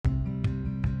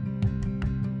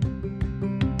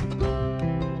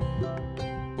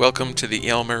Welcome to the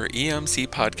Aylmer EMC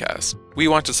podcast. We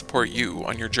want to support you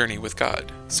on your journey with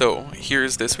God. So,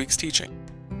 here's this week's teaching.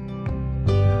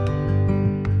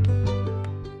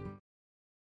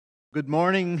 Good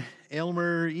morning,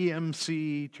 Aylmer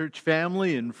EMC church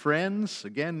family and friends.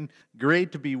 Again,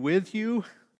 great to be with you.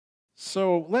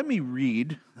 So let me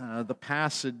read the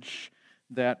passage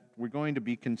that we're going to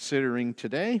be considering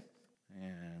today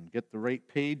and get the right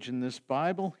page in this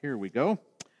Bible. Here we go.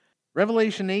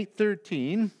 Revelation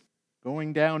 8:13,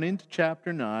 going down into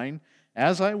chapter 9.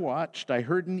 As I watched, I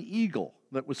heard an eagle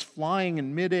that was flying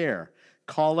in midair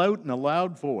call out in a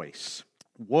loud voice,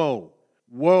 "Woe!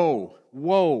 Woe,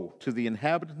 woe to the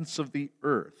inhabitants of the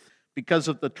earth, because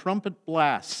of the trumpet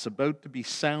blasts about to be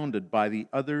sounded by the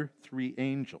other three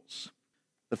angels."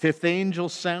 The fifth angel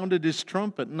sounded his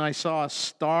trumpet, and I saw a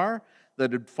star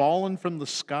that had fallen from the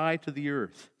sky to the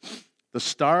earth. The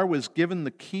star was given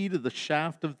the key to the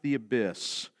shaft of the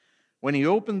abyss. When he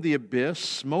opened the abyss,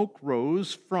 smoke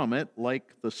rose from it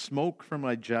like the smoke from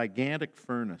a gigantic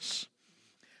furnace.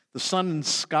 The sun and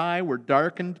sky were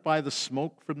darkened by the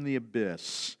smoke from the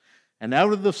abyss, and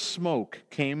out of the smoke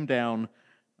came down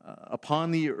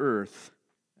upon the earth,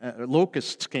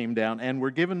 locusts came down and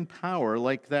were given power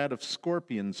like that of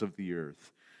scorpions of the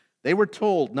earth. They were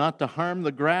told not to harm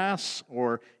the grass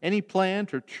or any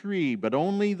plant or tree, but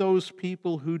only those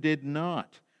people who did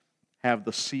not have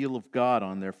the seal of God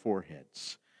on their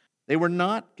foreheads. They were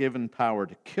not given power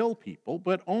to kill people,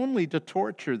 but only to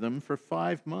torture them for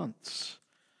 5 months.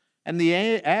 And the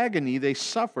agony they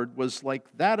suffered was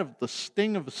like that of the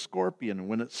sting of a scorpion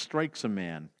when it strikes a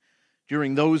man.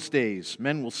 During those days,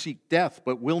 men will seek death,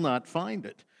 but will not find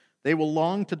it. They will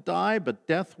long to die, but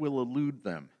death will elude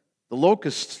them. The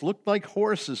locusts looked like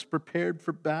horses prepared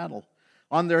for battle.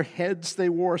 On their heads they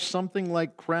wore something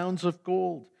like crowns of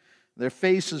gold. Their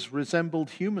faces resembled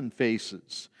human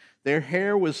faces. Their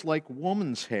hair was like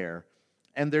woman's hair,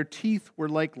 and their teeth were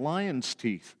like lion's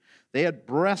teeth. They had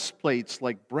breastplates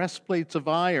like breastplates of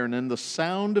iron, and the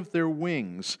sound of their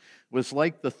wings was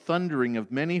like the thundering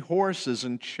of many horses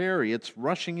and chariots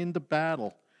rushing into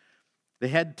battle. They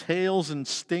had tails and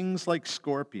stings like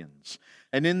scorpions,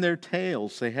 and in their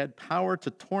tails they had power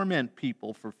to torment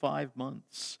people for 5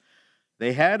 months.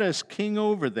 They had as king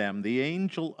over them the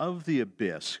angel of the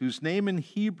abyss, whose name in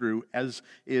Hebrew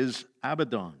is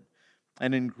Abaddon,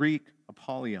 and in Greek,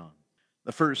 Apollyon.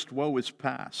 The first woe is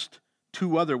past.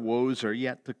 2 other woes are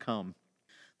yet to come.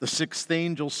 The sixth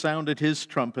angel sounded his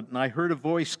trumpet, and I heard a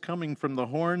voice coming from the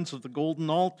horns of the golden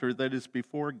altar that is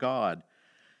before God.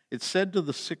 It said to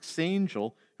the sixth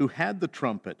angel who had the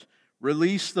trumpet,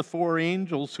 "Release the 4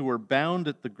 angels who are bound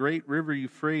at the great river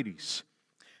Euphrates."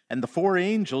 And the 4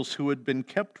 angels who had been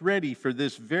kept ready for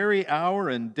this very hour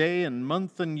and day and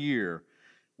month and year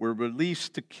were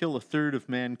released to kill 1/3 of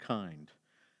mankind.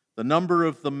 The number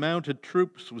of the mounted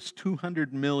troops was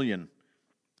 200 million.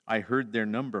 I heard their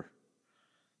number.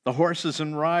 The horses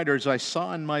and riders I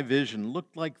saw in my vision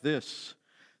looked like this.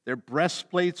 Their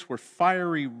breastplates were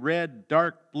fiery red,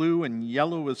 dark blue, and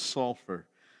yellow as sulfur.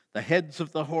 The heads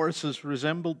of the horses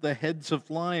resembled the heads of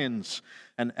lions,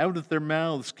 and out of their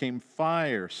mouths came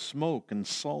fire, smoke, and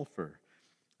sulfur.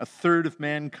 1/3 of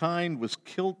mankind was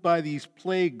killed by these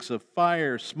plagues of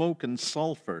fire, smoke, and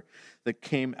sulfur that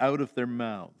came out of their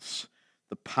mouths.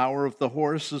 The power of the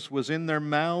horses was in their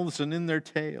mouths and in their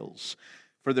tails,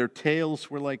 for their tails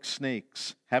were like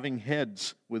snakes, having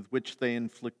heads with which they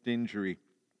inflict injury.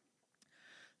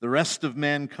 The rest of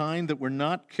mankind that were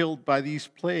not killed by these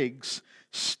plagues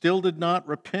still did not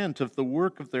repent of the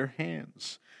work of their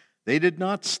hands. They did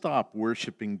not stop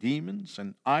worshiping demons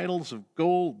and idols of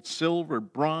gold, silver,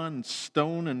 bronze,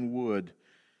 stone, and wood,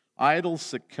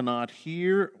 idols that cannot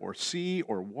hear or see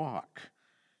or walk.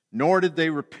 Nor did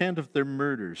they repent of their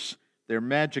murders, their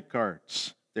magic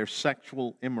arts, their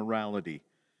sexual immorality,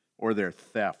 or their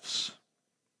thefts.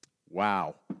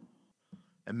 Wow.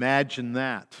 Imagine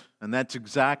that. And that's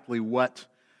exactly what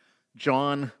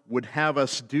John would have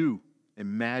us do.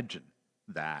 Imagine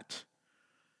that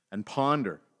and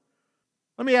ponder.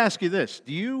 Let me ask you this.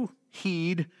 Do you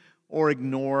heed or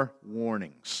ignore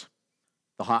warnings?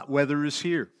 The hot weather is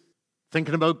here.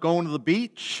 Thinking about going to the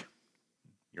beach?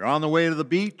 You're on the way to the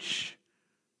beach,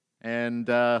 and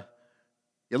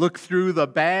you look through the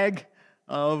bag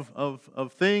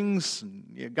of things.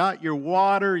 You got your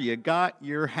water, you got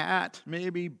your hat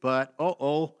maybe, but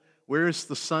where's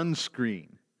the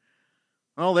sunscreen?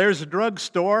 Oh, there's a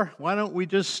drugstore. Why don't we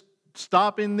just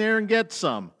stop in there and get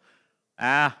some?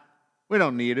 We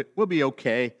don't need it. We'll be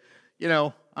okay. You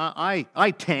know,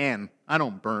 I tan. I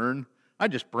don't burn. I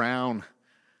just brown.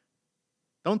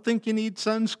 Don't think you need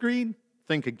sunscreen?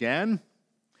 Think again.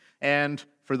 And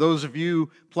For those of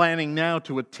you planning now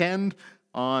to attend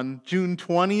on June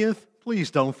 20th,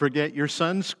 please don't forget your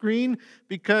sunscreen,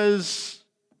 because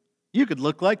you could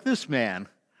look like this man.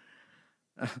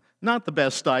 Not the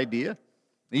best idea.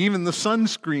 Even the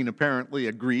sunscreen apparently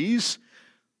agrees.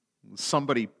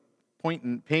 Somebody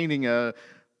painting a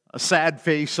sad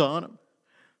face on him.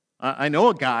 I know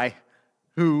a guy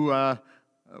who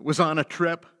was on a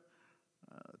trip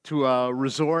to a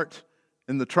resort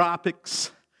in the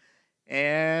tropics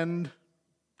and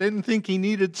didn't think he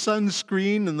needed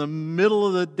sunscreen in the middle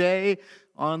of the day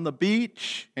on the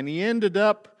beach, and he ended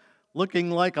up looking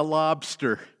like a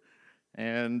lobster.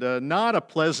 And not a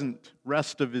pleasant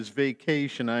rest of his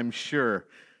vacation, I'm sure.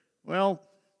 Well,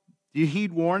 do you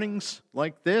heed warnings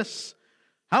like this?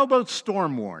 How about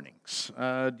storm warnings?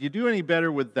 Do you do any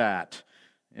better with that?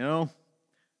 You know,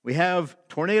 we have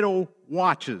tornado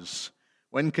watches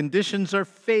when conditions are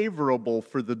favorable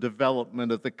for the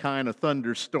development of the kind of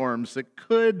thunderstorms that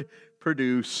could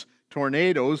produce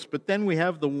tornadoes, but then we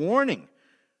have the warning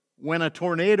when a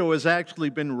tornado has actually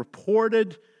been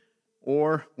reported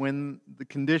or when the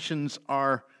conditions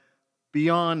are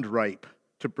beyond ripe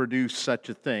to produce such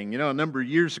a thing. You know, a number of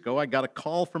years ago, I got a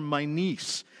call from my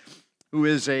niece, who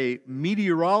is a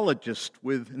meteorologist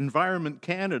with Environment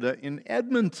Canada in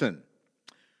Edmonton.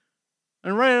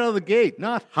 And right out of the gate,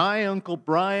 not, "Hi, Uncle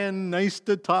Brian, nice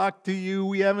to talk to you.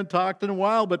 We haven't talked in a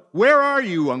while, but where are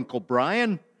you, Uncle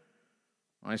Brian?"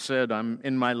 I said, "I'm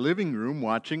in my living room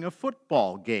watching a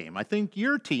football game. I think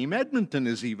your team, Edmonton,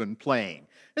 is even playing.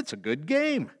 It's a good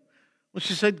game." Well,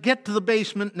 she said, "Get to the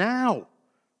basement now."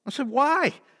 I said,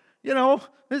 "Why? You know,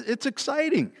 it's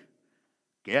exciting."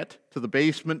 Get to the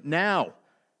basement now.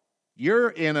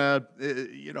 You're in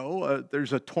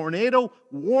there's a tornado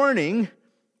warning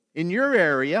in your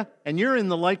area, and you're in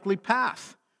the likely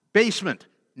path. Basement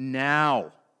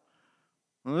now.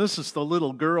 Well, this is the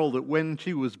little girl that when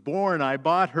she was born, I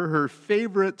bought her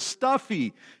favorite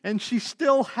stuffy, and she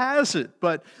still has it.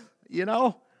 But, you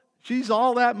know, she's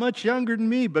all that much younger than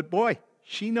me, but boy,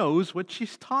 she knows what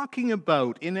she's talking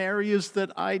about in areas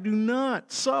that I do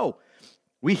not. So,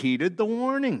 we heeded the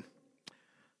warning.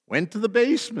 Went to the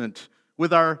basement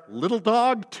with our little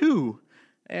dog, too.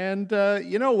 And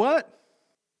you know what?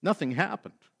 Nothing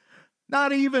happened.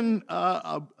 Not even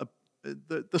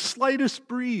the slightest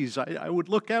breeze. I would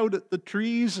look out at the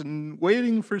trees and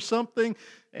waiting for something,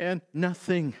 and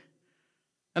nothing.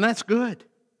 And that's good.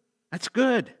 That's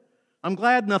good. I'm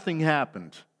glad nothing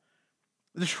happened.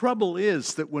 The trouble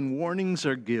is that when warnings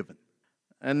are given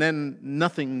and then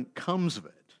nothing comes of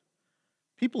it,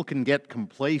 people can get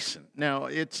complacent. Now,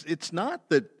 it's not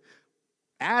that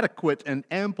adequate and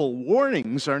ample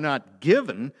warnings are not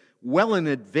given well in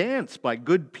advance by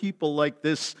good people like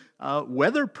this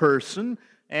weather person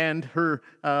and her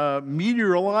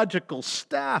meteorological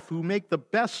staff who make the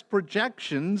best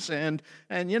projections. And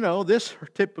you know, this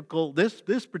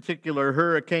particular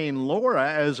Hurricane Laura,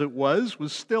 as it was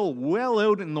still well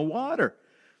out in the water.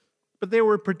 But they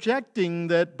were projecting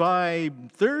that by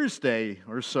Thursday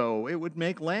or so, it would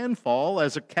make landfall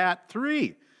as a Cat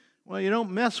 3. Well, you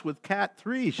don't mess with Cat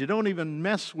 3s. You don't even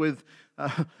mess with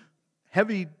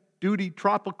heavy-duty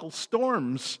tropical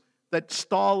storms that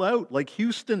stall out, like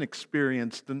Houston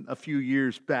experienced a few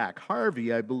years back.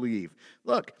 Harvey, I believe.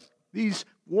 Look, these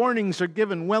warnings are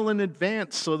given well in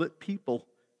advance so that people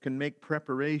can make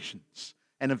preparations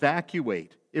and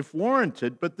evacuate if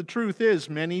warranted, but the truth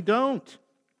is many don't.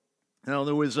 Now,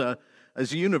 there was a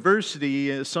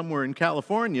university somewhere in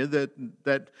California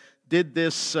that did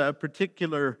this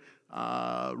particular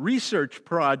research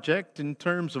project in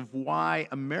terms of why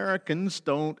Americans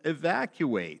don't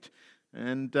evacuate.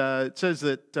 And it says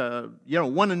that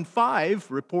 1 in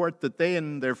 5 report that they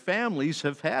and their families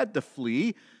have had to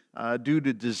flee due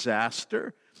to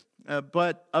disaster.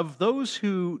 But of those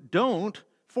who don't,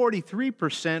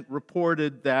 43%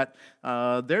 reported that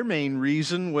their main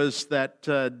reason was that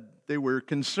they were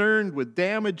concerned with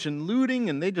damage and looting,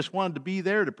 and they just wanted to be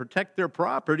there to protect their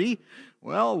property.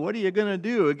 Well, what are you going to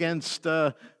do against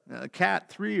Cat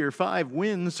 3 or 5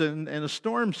 winds and a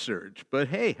storm surge? But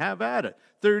hey, have at it.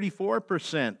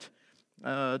 34%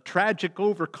 tragic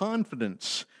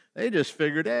overconfidence. They just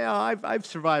figured, hey, I've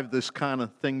survived this kind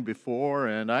of thing before,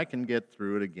 and I can get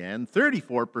through it again.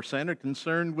 34% are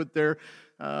concerned with their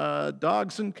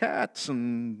dogs and cats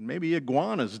and maybe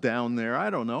iguanas down there. I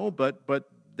don't know, but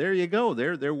there you go.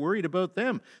 They're worried about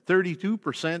them.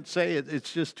 32% say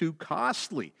it's just too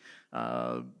costly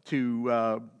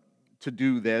to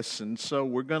do this, and so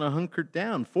we're going to hunker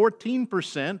down.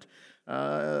 14%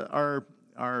 are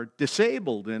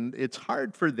disabled, and it's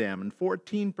hard for them, and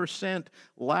 14%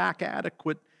 lack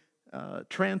adequate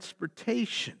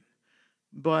transportation.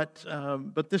 But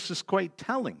this is quite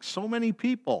telling. So many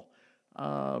people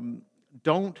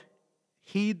don't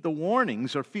heed the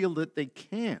warnings or feel that they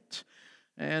can't.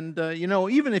 And,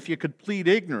 even if you could plead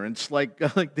ignorance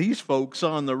like these folks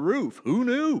on the roof, who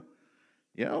knew?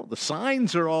 The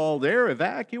signs are all there.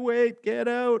 Evacuate, get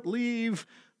out, leave.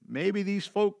 Maybe these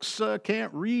folks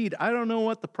can't read. I don't know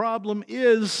what the problem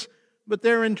is, but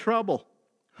they're in trouble.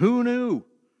 Who knew?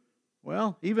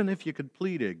 Well, even if you could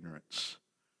plead ignorance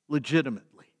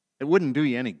legitimately, it wouldn't do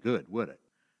you any good, would it?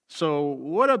 So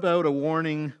what about a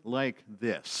warning like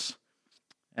this?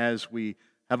 As we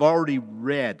have already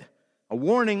read, a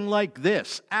warning like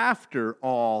this after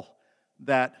all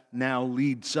that now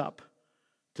leads up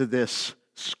to this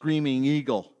screaming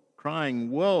eagle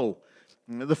crying, "Woe!"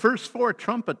 The first 4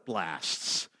 trumpet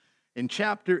blasts in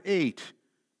chapter 8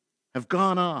 have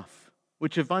gone off,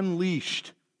 which have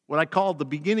unleashed what I call the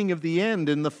beginning of the end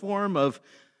in the form of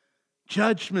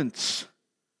judgments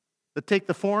that take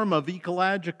the form of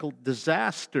ecological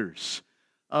disasters,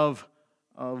 of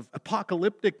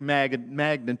apocalyptic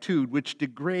magnitude, which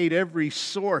degrade every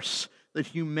source that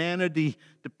humanity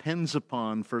depends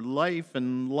upon for life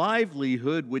and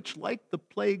livelihood, which, like the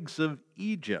plagues of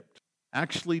Egypt,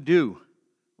 actually do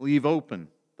leave open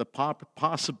the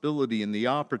possibility and the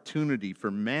opportunity for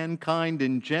mankind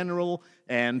in general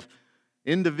and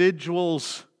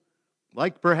individuals,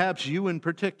 like perhaps you in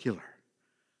particular,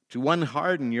 to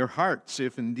unharden your hearts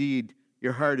if indeed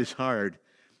your heart is hard.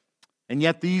 And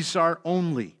yet these are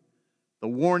only the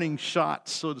warning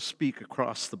shots, so to speak,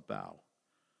 across the bow.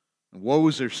 And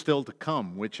woes are still to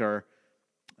come, which are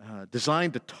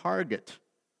designed to target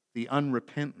the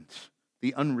unrepentant,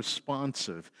 the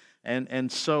unresponsive.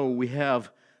 And so we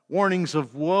have warnings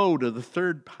of woe to the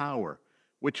third power,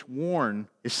 which warn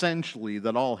essentially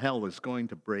that all hell is going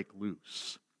to break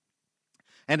loose.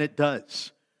 And it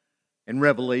does in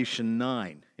Revelation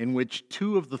 9, in which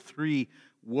 2 of the 3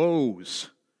 woes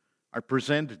are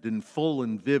presented in full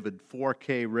and vivid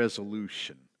 4K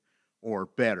resolution, or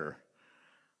better.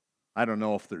 I don't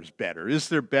know if there's better. Is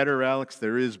there better, Alex?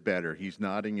 There is better. He's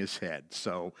nodding his head.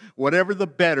 So whatever the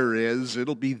better is,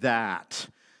 it'll be that.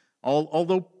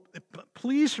 Although,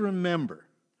 please remember,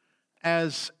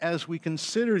 as we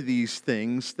consider these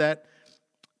things, that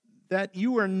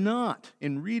you are not,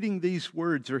 in reading these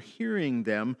words or hearing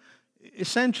them,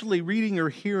 essentially reading or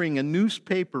hearing a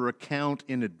newspaper account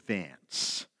in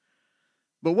advance.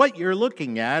 But what you're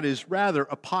looking at is rather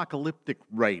apocalyptic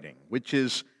writing, which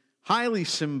is highly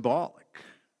symbolic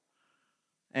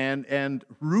and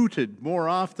rooted more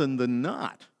often than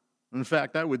not. In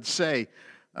fact, I would say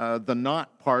the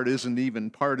not part isn't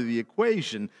even part of the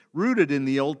equation, rooted in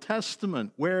the Old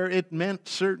Testament, where it meant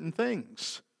certain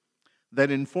things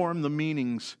that inform the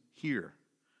meanings here.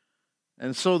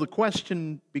 And so the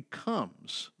question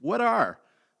becomes, what are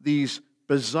these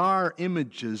bizarre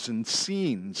images and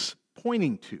scenes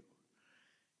pointing to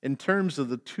in terms of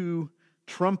the 2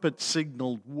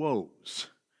 trumpet-signaled woes,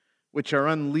 which are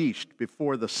unleashed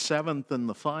before the 7th and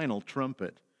the final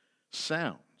trumpet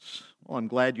sounds? Well, I'm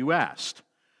glad you asked.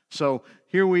 So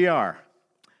here we are.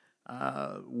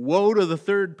 Woe to the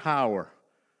third power.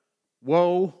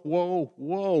 Woe, woe,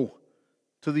 woe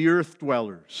to the earth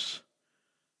dwellers.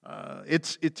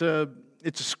 It's a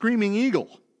screaming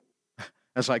eagle,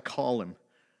 as I call him,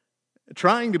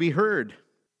 trying to be heard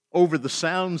over the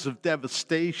sounds of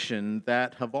devastation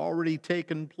that have already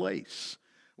taken place,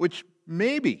 which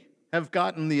maybe have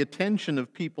gotten the attention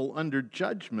of people under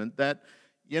judgment that,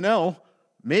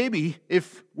 maybe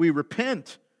if we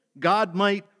repent, God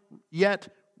might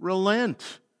yet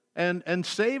relent and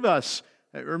save us.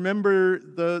 Remember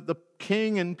the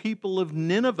king and people of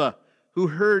Nineveh who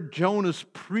heard Jonah's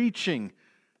preaching,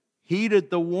 heeded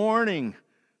the warning,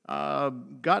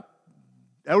 got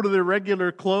out of their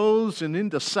regular clothes and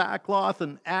into sackcloth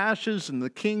and ashes, and the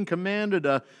king commanded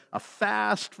a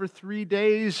fast for 3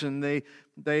 days, and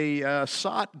they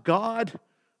sought God,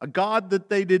 a God that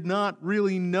they did not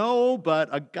really know, but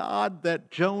a God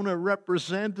that Jonah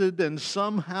represented, and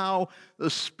somehow the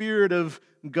Spirit of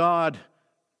God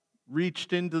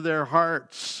reached into their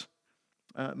hearts,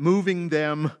 moving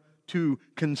them to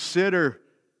consider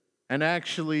and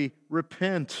actually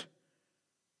repent.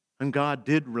 And God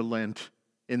did relent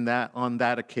on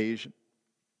that occasion.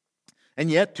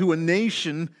 And yet to a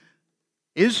nation,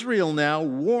 Israel now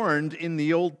warned in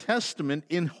the Old Testament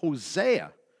in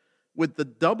Hosea with the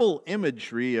double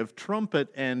imagery of trumpet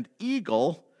and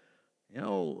eagle.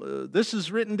 This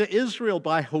is written to Israel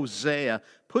by Hosea.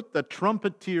 Put the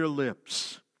trumpet to your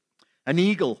lips. An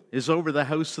eagle is over the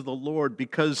house of the Lord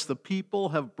because the people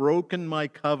have broken my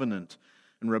covenant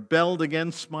and rebelled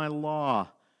against my law.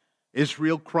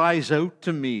 Israel cries out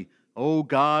to me, O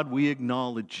God, we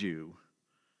acknowledge you.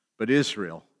 But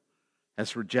Israel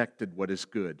has rejected what is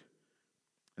good.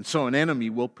 And so an enemy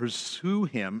will pursue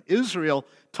him. Israel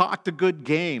talked a good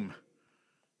game.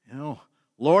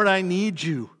 Lord, I need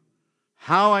you.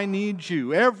 How I need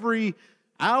you. Every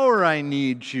hour I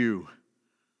need you.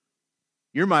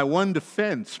 You're my one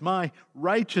defense, my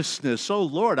righteousness. Oh,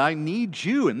 Lord, I need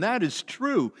you, and that is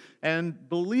true. And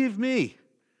believe me,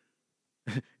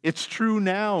 it's true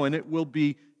now, and it will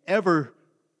be ever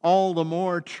all the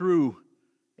more true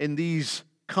in these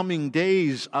coming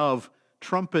days of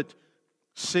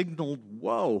trumpet-signaled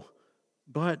woe.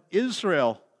 But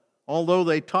Israel, although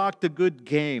they talked a good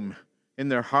game in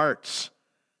their hearts,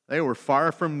 they were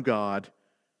far from God.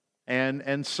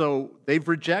 And so they've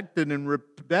rejected and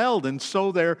rebelled, and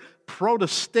so their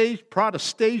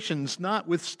protestations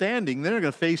notwithstanding, they're going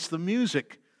to face the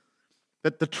music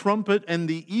that the trumpet and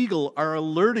the eagle are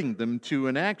alerting them to.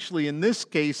 And actually, in this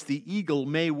case, the eagle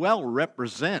may well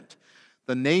represent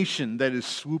the nation that is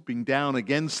swooping down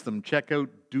against them. Check out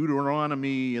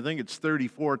Deuteronomy, I think it's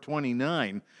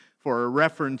 34:29, for a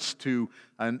reference to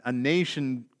a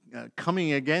nation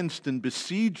coming against and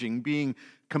besieging, being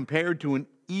compared to an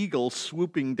eagle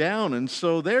swooping down. And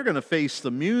so they're going to face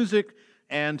the music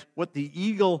and what the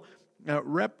eagle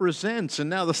represents. And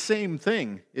now the same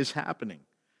thing is happening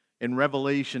in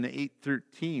Revelation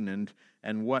 8:13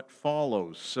 and what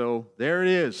follows. So there it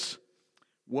is.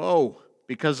 Woe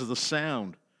because of the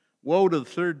sound. Woe to the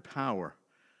third power.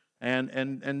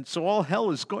 And so all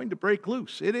hell is going to break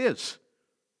loose. It is.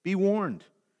 Be warned.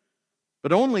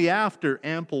 But only after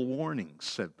ample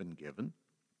warnings have been given.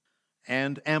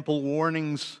 And ample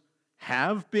warnings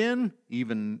have been,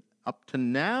 even up to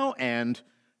now, and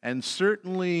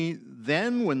certainly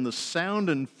then when the sound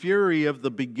and fury of the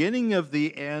beginning of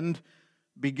the end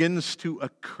begins to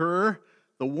occur,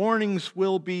 the warnings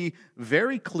will be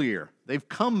very clear. They've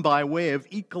come by way of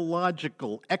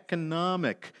ecological,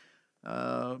 economic,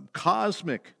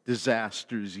 cosmic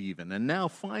disasters even, and now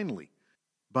finally,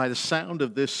 by the sound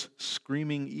of this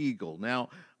screaming eagle. Now,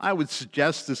 I would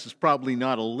suggest this is probably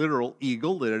not a literal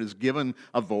eagle that is given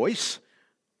a voice,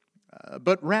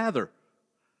 but rather,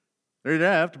 there'd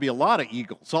have to be a lot of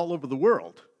eagles all over the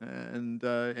world,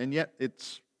 and yet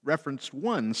it's referenced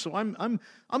one. So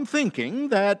I'm thinking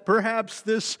that perhaps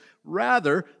this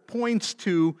rather points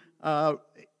to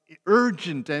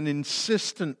urgent and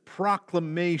insistent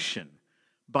proclamation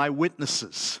by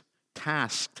witnesses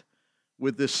tasked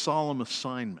with this solemn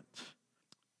assignment,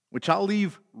 which I'll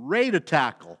leave Ray to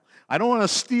tackle. I don't want to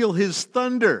steal his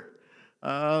thunder.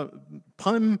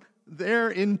 Pun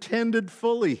there intended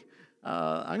fully.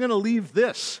 I'm going to leave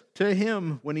this to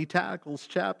him when he tackles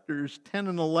chapters 10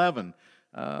 and 11,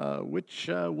 which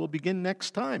will begin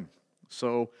next time.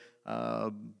 So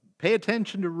pay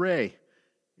attention to Ray.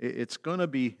 It's going to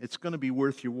be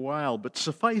worth your while. But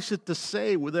suffice it to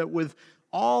say that with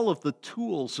all of the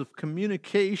tools of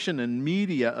communication and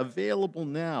media available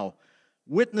now,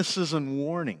 witnesses and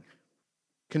warning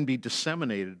can be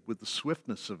disseminated with the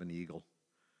swiftness of an eagle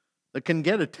that can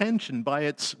get attention by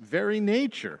its very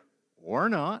nature, or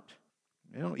not.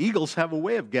 Eagles have a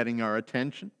way of getting our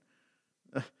attention.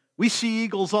 We see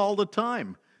eagles all the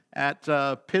time at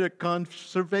Pittock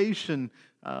Conservation,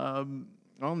 on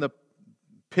the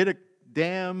Pittock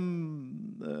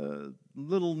Dam,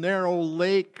 little narrow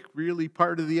lake, really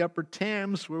part of the Upper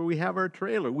Thames, where we have our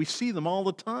trailer. We see them all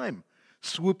the time,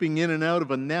 swooping in and out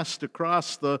of a nest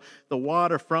across the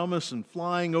water from us and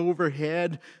flying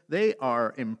overhead. They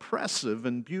are impressive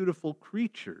and beautiful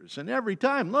creatures. And every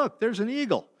time, look, there's an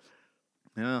eagle.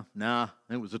 Nah,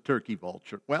 it was a turkey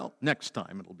vulture. Well, next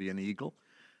time it'll be an eagle.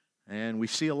 And we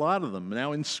see a lot of them.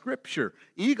 Now in Scripture,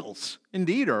 eagles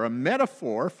indeed are a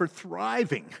metaphor for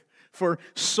thriving, for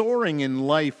soaring in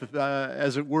life,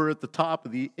 as it were, at the top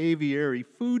of the aviary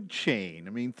food chain.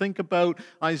 I mean, think about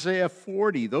Isaiah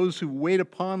 40. Those who wait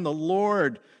upon the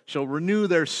Lord shall renew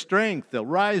their strength. They'll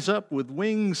rise up with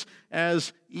wings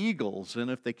as eagles.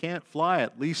 And if they can't fly,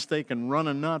 at least they can run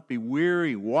and not be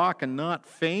weary, walk and not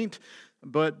faint.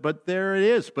 But there it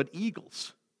is. But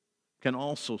eagles can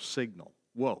also signal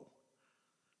woe.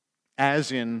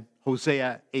 As in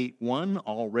Hosea 8:1,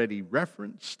 already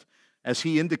referenced, as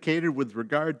he indicated with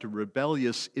regard to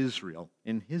rebellious Israel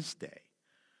in his day.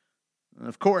 And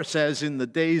of course, as in the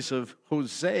days of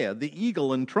Hosea, the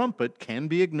eagle and trumpet can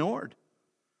be ignored.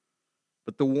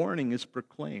 But the warning is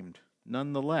proclaimed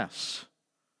nonetheless.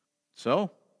 So,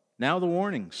 now the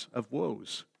warnings of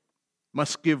woes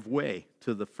must give way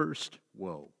to the first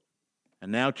woe.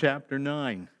 And now chapter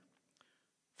 9.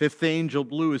 Fifth angel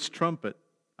blew his trumpet.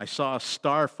 I saw a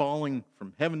star falling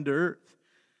from heaven to earth.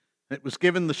 It was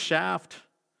given the shaft,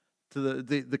 to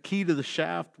the key to the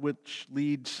shaft, which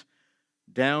leads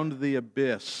down to the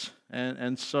abyss.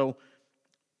 And so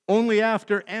only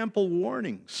after ample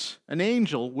warnings, an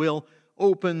angel will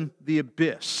open the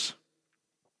abyss.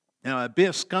 Now,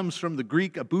 abyss comes from the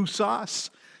Greek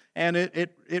abyssos, and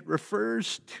it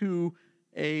refers to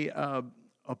a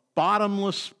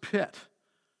bottomless pit.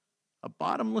 A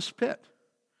bottomless pit.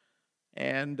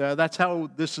 And that's how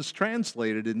this is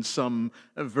translated in some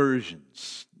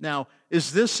versions. Now,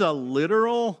 is this a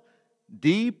literal,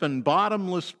 deep and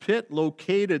bottomless pit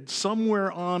located somewhere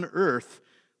on earth,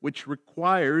 which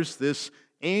requires this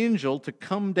angel to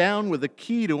come down with a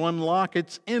key to unlock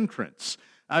its entrance?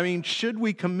 I mean, should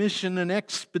we commission an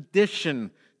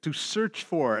expedition to search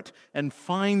for it and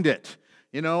find it,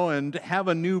 and have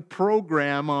a new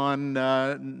program on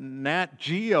Nat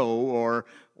Geo or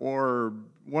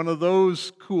one of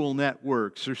those cool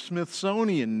networks or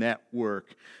Smithsonian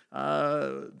Network?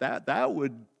 That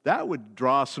would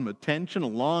draw some attention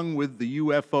along with the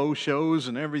UFO shows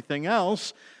and everything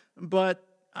else, but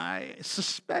I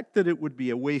suspect that it would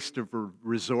be a waste of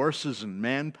resources and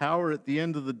manpower at the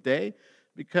end of the day,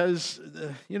 because,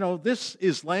 this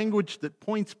is language that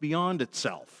points beyond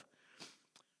itself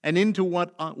and into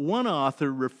what one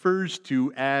author refers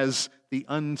to as the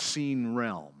unseen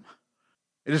realm.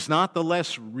 It is not the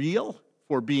less real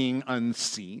for being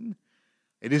unseen.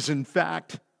 It is, in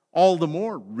fact, all the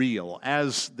more real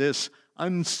as this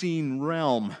unseen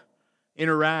realm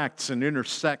interacts and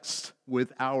intersects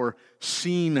with our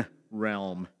seen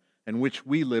realm in which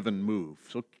we live and move.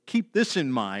 So keep this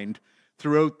in mind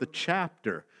throughout the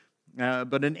chapter.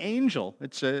 But an angel,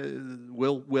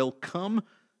 will come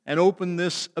and open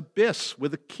this abyss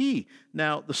with a key.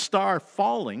 Now, the star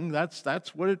falling, that's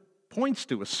what it points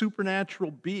to, a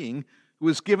supernatural being who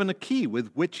is given a key with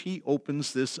which he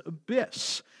opens this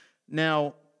abyss.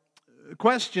 Now,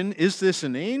 question, is this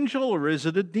an angel or is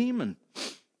it a demon?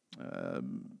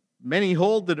 Many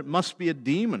hold that it must be a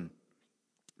demon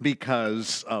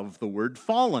because of the word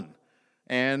fallen.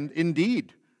 And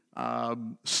indeed,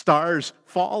 stars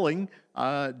falling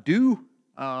do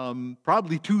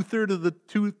probably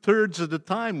two-thirds of the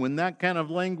time when that kind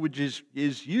of language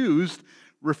is used,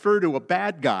 refer to a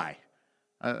bad guy,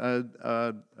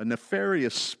 a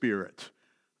nefarious spirit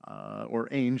or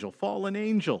angel, fallen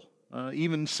angel,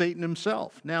 even Satan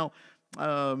himself. Now,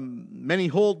 many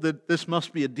hold that this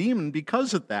must be a demon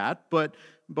because of that, but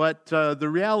the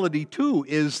reality, too,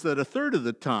 is that a third of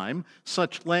the time,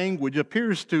 such language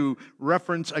appears to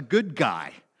reference a good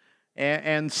guy.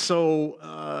 And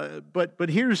so, but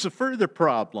here's a further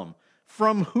problem.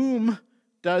 From whom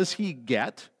does he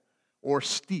get or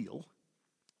steal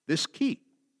this key?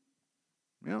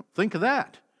 Think of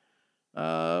that.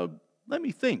 Let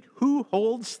me think. Who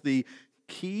holds the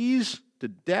keys to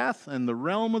death and the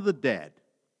realm of the dead?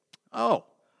 Oh,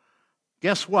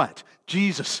 guess what?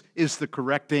 Jesus is the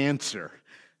correct answer.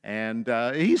 And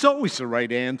he's always the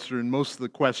right answer in most of the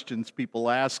questions people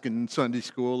ask in Sunday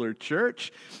school or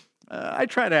church. I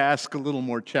try to ask a little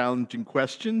more challenging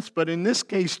questions, but in this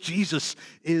case, Jesus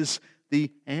is the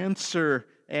answer.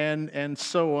 And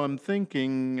so I'm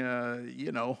thinking,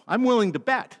 I'm willing to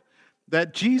bet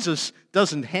that Jesus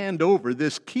doesn't hand over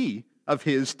this key of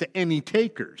his to any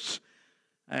takers.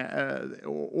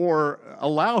 Or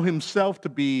allow himself to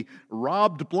be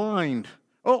robbed blind.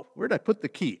 Oh, where'd I put the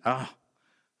key? A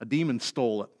demon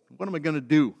stole it. What am I going to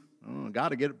do? Oh, got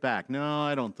to get it back. No,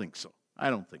 I don't think so.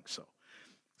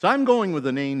 So I'm going with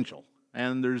an angel,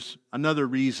 and there's another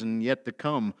reason yet to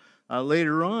come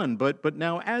later on. But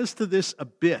now, as to this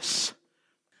abyss,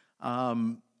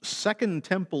 Second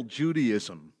Temple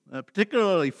Judaism,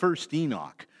 particularly First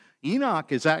Enoch.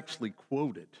 Enoch is actually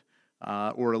quoted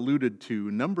or alluded to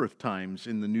a number of times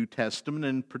in the New Testament,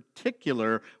 in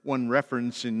particular one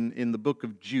reference in the book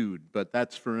of Jude, but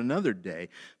that's for another day.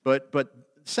 But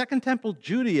Second Temple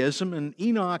Judaism and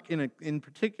Enoch in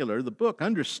particular, the book,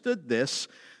 understood this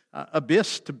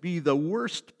abyss to be the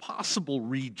worst possible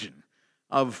region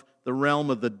of the realm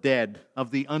of the dead,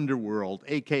 of the underworld,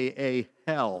 a.k.a.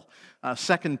 hell.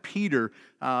 2 Peter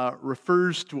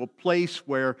refers to a place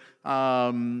where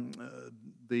the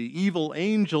evil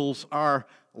angels are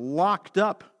locked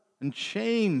up and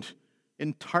chained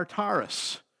in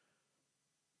Tartarus.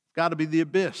 Got to be the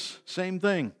abyss. Same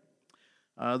thing.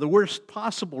 The worst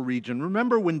possible region.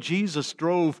 Remember when Jesus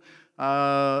drove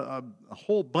a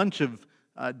whole bunch of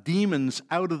demons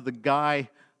out of the guy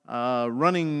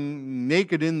running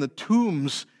naked in the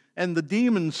tombs, and the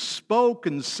demons spoke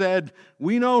and said,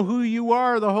 "We know who you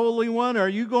are, the Holy One. Are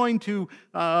you going to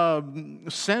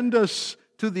send us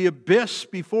to the abyss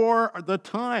before the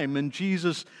time, and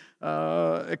Jesus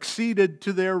acceded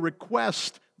to their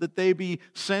request that they be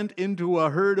sent into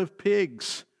a herd of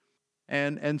pigs.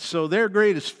 And so their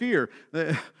greatest fear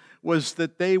was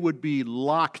that they would be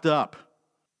locked up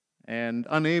and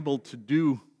unable to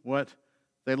do what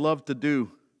they love to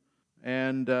do.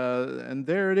 And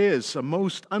there it is, a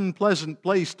most unpleasant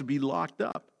place to be locked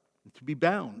up, to be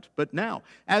bound. But now,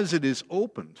 as it is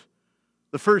opened,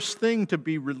 the first thing to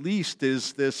be released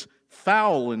is this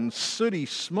foul and sooty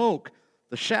smoke.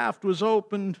 The shaft was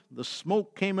opened, the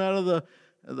smoke came out of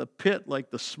the pit like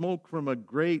the smoke from a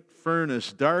great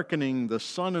furnace, darkening the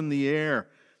sun and the air.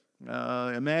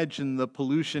 Imagine the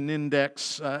pollution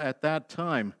index at that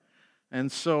time.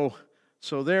 And so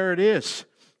there it is.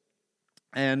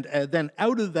 And then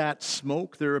out of that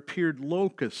smoke there appeared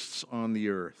locusts on the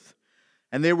earth.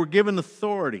 And they were given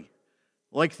authority,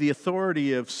 like the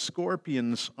authority of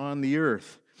scorpions on the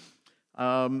earth.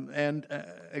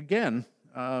 Again,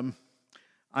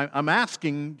 I'm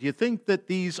asking, do you think that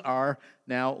these are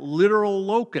now literal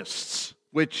locusts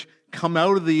which come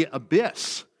out of the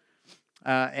abyss?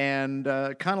 Kind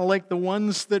of like the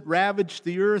ones that ravaged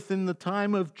the earth in the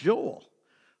time of Joel.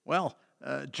 Well,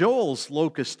 Joel's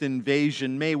locust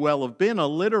invasion may well have been a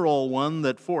literal one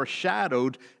that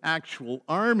foreshadowed actual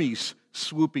armies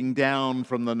swooping down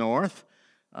from the north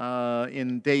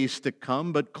in days to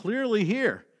come. But clearly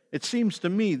here, it seems to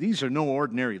me, these are no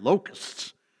ordinary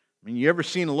locusts. I mean, you ever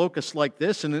seen a locust like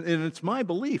this? And it's my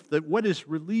belief that what is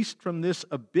released from this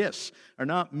abyss are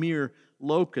not mere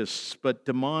locusts, but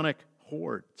demonic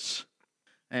hordes.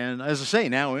 And as I say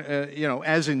now,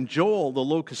 as in Joel, the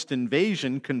locust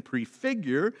invasion can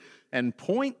prefigure and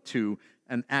point to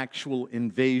an actual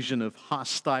invasion of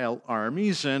hostile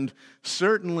armies. And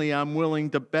certainly I'm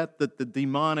willing to bet that the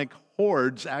demonic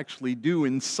hordes actually do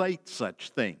incite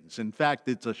such things. In fact,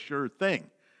 it's a sure thing.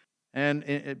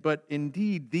 But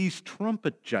indeed, these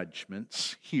trumpet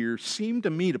judgments here seem to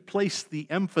me to place the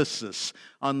emphasis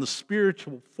on the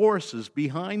spiritual forces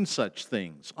behind such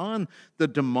things, on the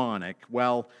demonic,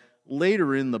 while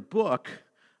later in the book,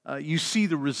 you see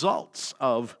the results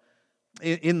of,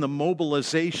 in the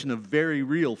mobilization of very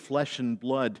real flesh and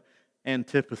blood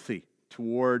antipathy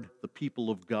toward the people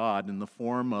of God in the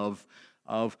form of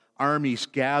armies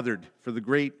gathered for the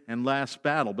great and last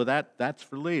battle. But that's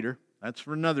for later. That's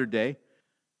for another day.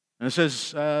 And it says,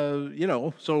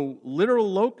 so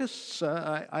literal locusts,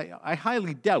 I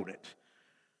highly doubt it.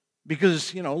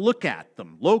 Because, look at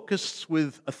them. Locusts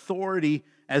with authority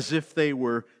as if they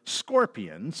were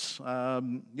scorpions.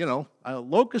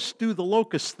 Locusts do the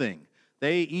locust thing.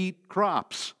 They eat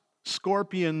crops.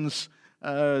 Scorpions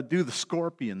do the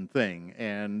scorpion thing.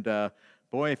 And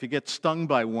boy, if you get stung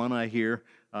by one, I hear,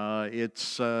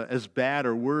 it's as bad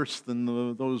or worse than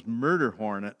those murder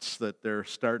hornets that they're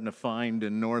starting to find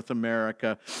in North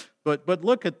America. But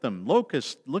look at them.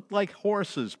 Locusts look like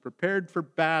horses prepared for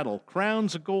battle,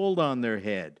 crowns of gold on their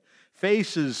head,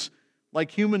 faces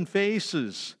like human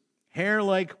faces, hair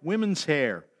like women's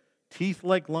hair, teeth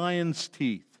like lions'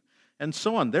 teeth, and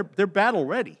so on. They're battle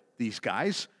ready, these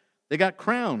guys. They got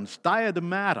crowns,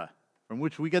 diademata, from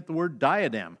which we get the word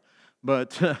diadem.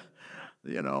 But,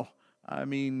 in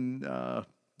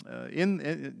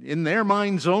their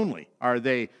minds only are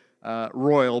they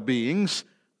royal beings,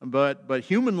 but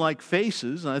human-like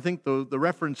faces. And I think the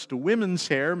reference to women's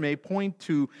hair may point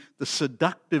to the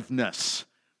seductiveness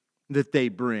that they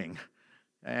bring,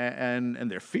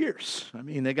 and they're fierce. I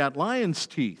mean, they got lion's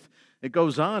teeth. It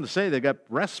goes on to say they got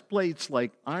breastplates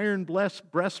like iron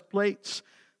breastplates.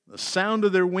 The sound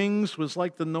of their wings was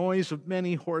like the noise of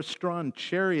many horse-drawn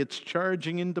chariots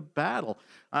charging into battle.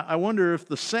 I wonder if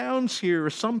the sounds here are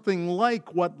something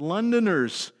like what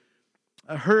Londoners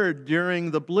heard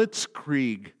during the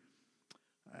Blitzkrieg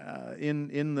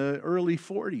in the early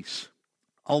 40s.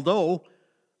 Although,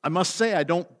 I must say, I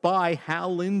don't buy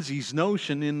Hal Lindsey's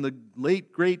notion in the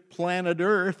late great Planet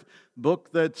Earth book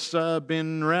that's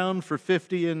been around for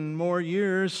 50 and more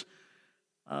years,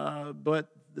 but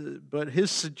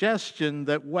his suggestion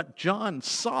that what John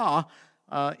saw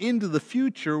into the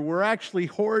future were actually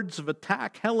hordes of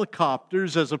attack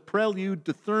helicopters as a prelude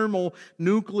to thermal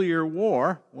nuclear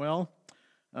war. Well,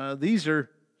 these are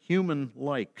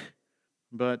human-like,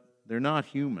 but they're not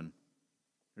human.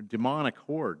 They're demonic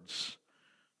hordes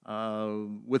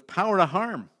with power to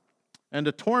harm and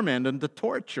to torment and to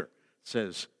torture, it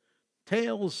says.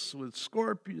 Tails with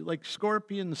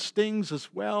scorpion stings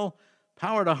as well.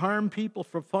 Power to harm people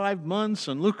for 5 months,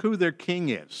 and look who their king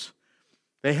is.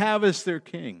 They have as their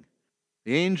king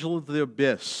the angel of the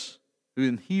abyss, who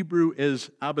in Hebrew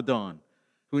is Abaddon,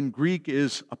 who in Greek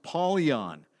is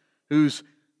Apollyon, whose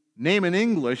name in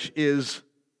English is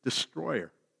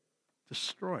destroyer.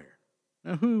 Destroyer.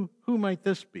 Now, who might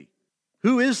this be?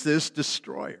 Who is this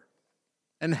destroyer?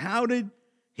 And how did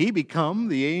he become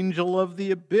the angel of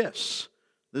the abyss,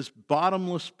 this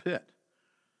bottomless pit?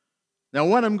 Now,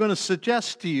 what I'm going to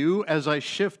suggest to you as I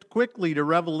shift quickly to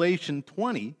Revelation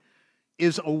 20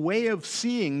 is a way of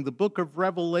seeing the book of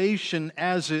Revelation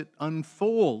as it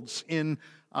unfolds in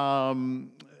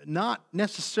not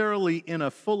necessarily in a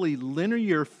fully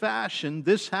linear fashion.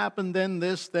 This happened, then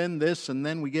this, and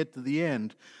then we get to the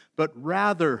end. But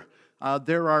rather,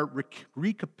 there are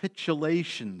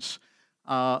recapitulations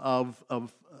of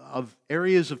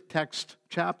areas of text,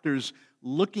 chapters,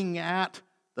 looking at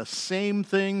the same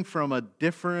thing from a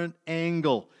different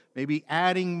angle, maybe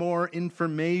adding more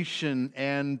information,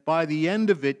 and by the end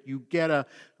of it, you get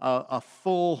a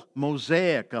full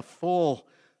mosaic, a full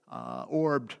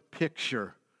orbed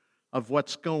picture of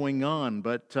what's going on.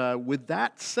 But with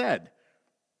that said,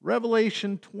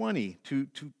 Revelation 20,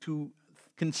 to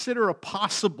consider a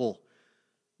possible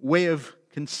way of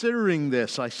considering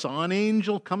this, I saw an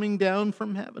angel coming down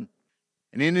from heaven,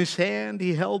 and in his hand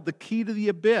he held the key to the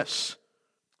abyss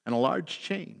and a large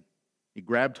chain. He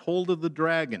grabbed hold of the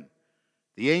dragon,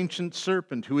 the ancient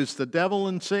serpent, who is the devil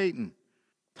and Satan,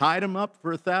 tied him up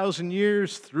for 1,000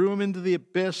 years, threw him into the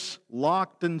abyss,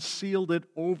 locked and sealed it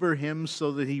over him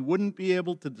so that he wouldn't be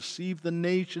able to deceive the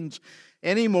nations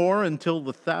anymore until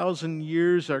the 1,000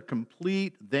 years are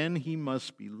complete. Then he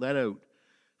must be let out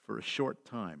for a short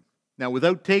time. Now,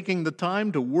 without taking the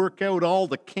time to work out all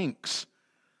the kinks,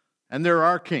 and there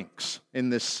are kinks in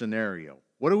this scenario,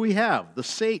 what do we have? The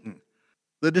Satan,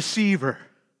 the deceiver,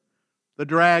 the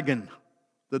dragon,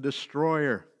 the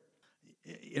destroyer.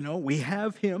 You know, we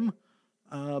have him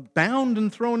bound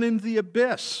and thrown into the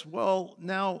abyss. Well,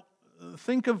 now,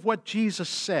 think of what Jesus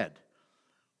said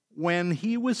when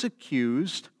he was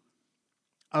accused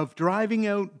of driving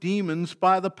out demons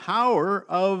by the power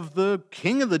of the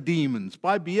king of the demons,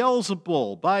 by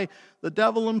Beelzebul, by the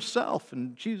devil himself.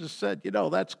 And Jesus said, you know,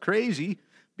 that's crazy,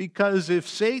 because if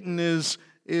Satan is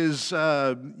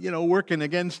working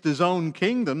against his own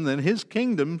kingdom, then his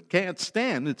kingdom can't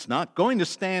stand. It's not going to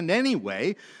stand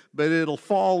anyway, but it'll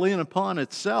fall in upon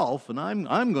itself, and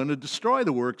I'm going to destroy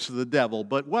the works of the devil.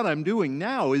 But what I'm doing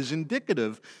now is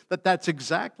indicative that that's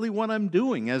exactly what I'm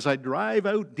doing as I drive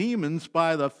out demons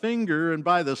by the finger and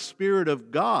by the Spirit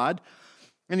of God.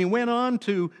 And he went on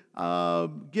to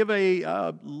give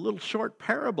a little short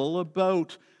parable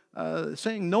about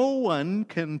saying no one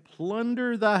can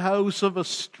plunder the house of a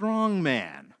strong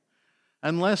man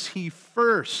unless he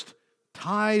first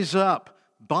ties up,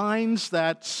 binds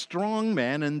that strong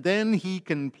man, and then he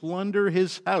can plunder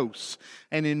his house.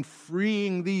 And in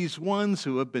freeing these ones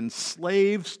who have been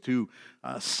slaves to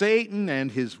Satan and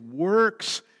his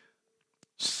works,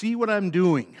 see what I'm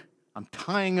doing? I'm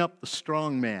tying up the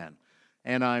strong man,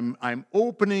 and I'm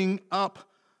opening up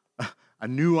a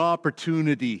new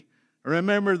opportunity.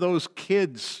 Remember those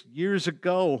kids years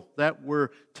ago that were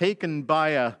taken by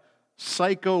a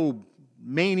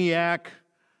psychomaniac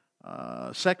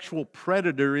sexual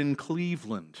predator in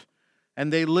Cleveland,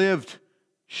 and they lived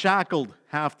shackled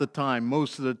half the time,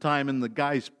 most of the time in the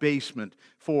guy's basement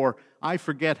for I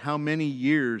forget how many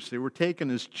years. They were taken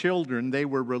as children. They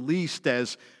were released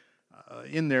as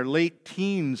in their late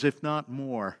teens, if not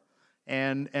more.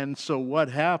 And so what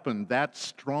happened? That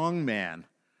strong man,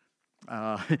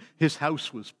 his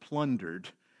house was plundered,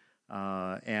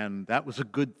 and that was a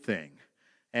good thing.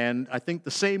 And I think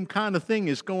the same kind of thing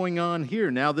is going on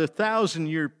here. Now, the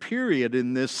 1,000-year period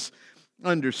in this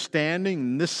understanding,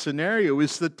 in this scenario,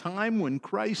 is the time when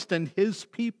Christ and his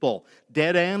people,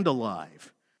 dead and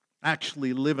alive,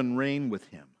 actually live and reign with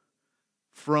him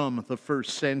from the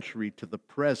first century to the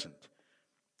present,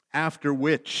 after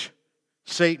which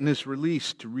Satan is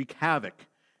released to wreak havoc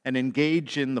and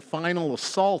engage in the final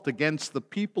assault against the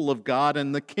people of God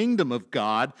and the kingdom of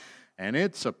God, and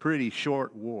it's a pretty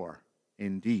short war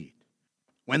indeed.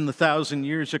 When the 1,000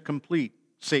 years are complete,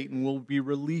 Satan will be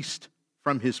released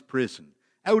from his prison.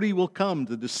 Out he will come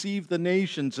to deceive the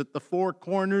nations at the four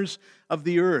corners of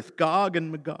the earth, Gog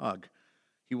and Magog.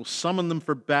 He will summon them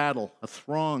for battle, a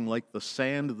throng like the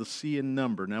sand of the sea in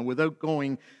number. Now, without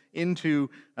going into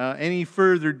any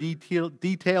further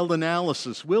detailed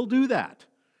analysis, we'll do that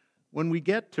when we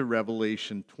get to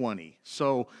Revelation 20.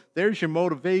 So there's your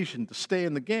motivation to stay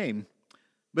in the game.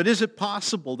 But is it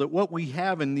possible that what we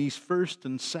have in these first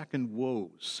and second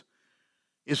woes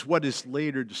is what is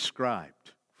later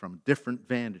described from a different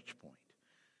vantage point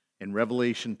in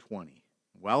Revelation 20?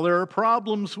 While there are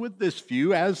problems with this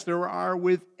view, as there are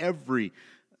with every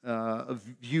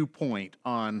viewpoint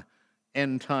on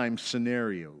end-time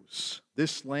scenarios.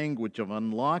 This language of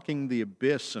unlocking the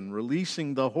abyss and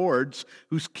releasing the hordes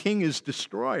whose king is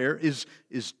destroyer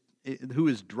who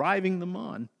is driving them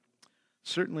on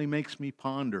certainly makes me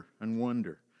ponder and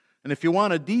wonder. And if you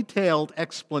want a detailed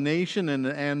explanation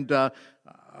and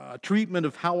treatment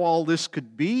of how all this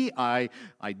could be, I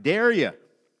dare you,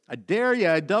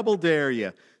 I double dare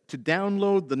you to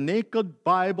download the Naked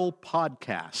Bible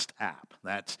Podcast app.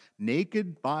 That's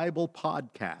Naked Bible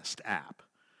Podcast app.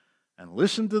 And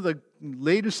listen to the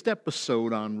latest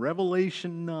episode on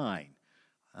Revelation 9.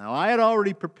 Now, I had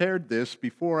already prepared this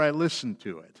before I listened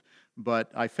to it,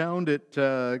 but I found it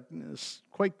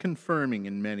quite confirming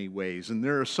in many ways, and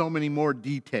there are so many more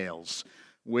details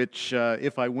which,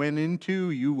 if I went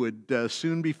into, you would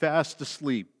soon be fast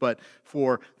asleep. But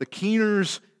for the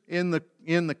keeners in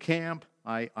the camp,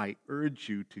 I urge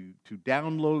you to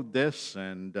download this,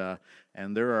 and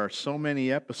there are so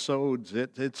many episodes.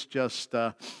 It's just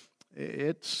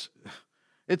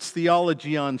it's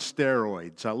theology on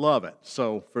steroids. I love it.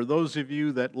 So for those of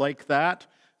you that like that,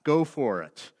 go for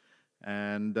it.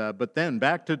 And but then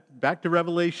back to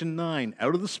Revelation 9.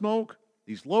 Out of the smoke,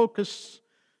 these locusts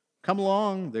come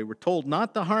along. They were told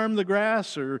not to harm the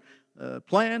grass or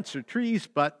plants or trees,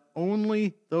 but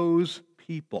only those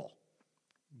people.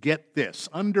 Get this,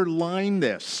 underline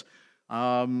this.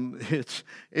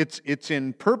 It's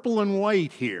in purple and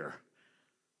white here.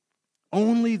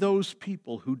 Only those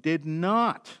people who did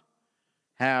not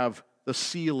have the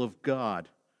seal of God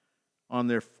on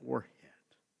their forehead.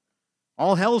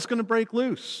 All hell's going to break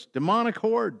loose. Demonic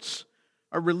hordes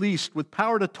are released with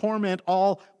power to torment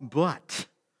all but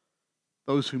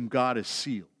those whom God has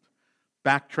sealed.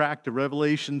 Backtrack to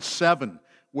Revelation 7,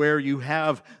 where you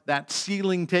have that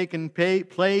sealing taking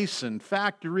place, and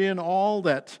factor in all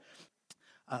that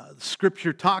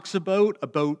Scripture talks about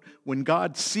when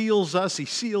God seals us. He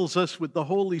seals us with the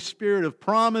Holy Spirit of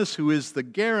promise, who is the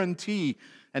guarantee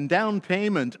and down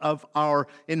payment of our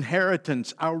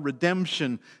inheritance, our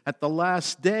redemption at the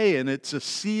last day. And it's a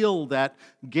seal that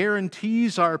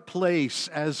guarantees our place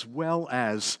as well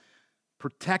as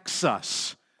protects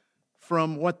us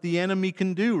from what the enemy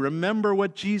can do. Remember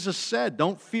what Jesus said.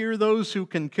 Don't fear those who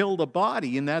can kill the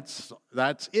body, and that's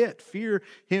it. Fear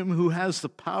him who has the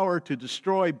power to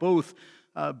destroy both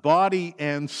body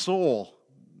and soul,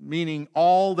 meaning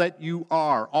all that you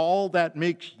are, all that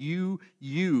makes you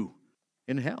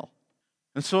in hell.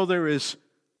 And so there is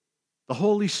the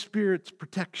Holy Spirit's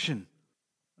protection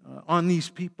on these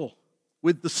people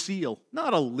with the seal.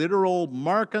 Not a literal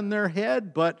mark on their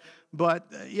head, but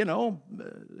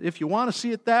if you want to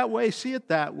see it that way, see it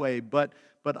that way. But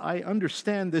I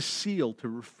understand this seal to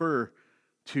refer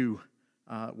to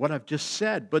what I've just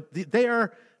said. But they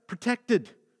are protected,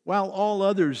 while all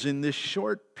others in this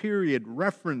short period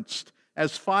referenced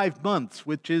as 5 months,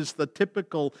 which is the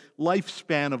typical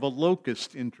lifespan of a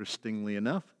locust, interestingly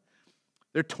enough,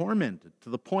 they're tormented to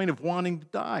the point of wanting to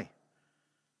die.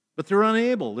 But they're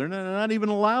unable. They're not even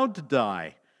allowed to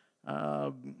die.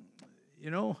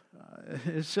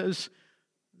 It says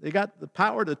they got the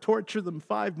power to torture them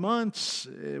 5 months.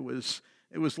 It was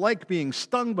like being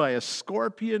stung by a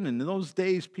scorpion. In those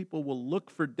days, people will look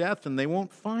for death and they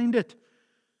won't find it.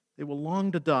 They will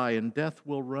long to die, and death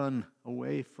will run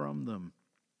away from them.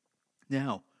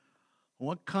 Now,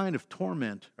 what kind of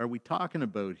torment are we talking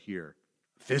about here?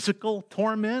 Physical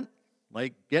torment,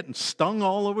 like getting stung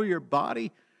all over your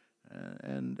body?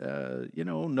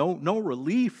 No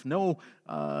relief,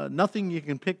 nothing you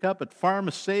can pick up at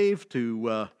PharmaSave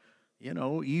to,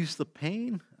 ease the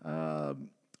pain.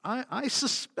 I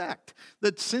suspect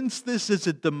that since this is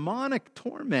a demonic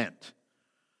torment,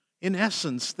 in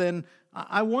essence, then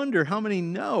I wonder how many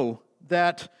know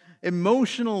that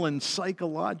emotional and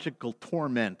psychological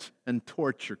torment and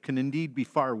torture can indeed be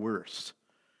far worse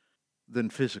than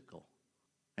physical.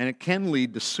 And it can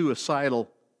lead to suicidal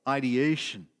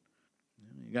ideation.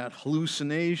 You got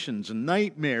hallucinations and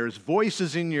nightmares,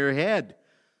 voices in your head.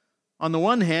 On the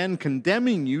one hand,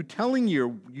 condemning you, telling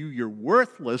you you're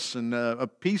worthless and a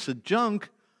piece of junk,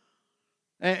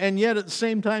 and yet at the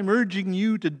same time urging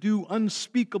you to do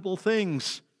unspeakable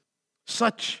things.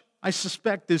 Such, I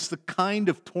suspect, is the kind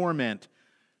of torment.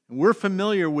 And we're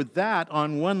familiar with that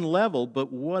on one level,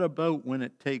 but what about when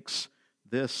it takes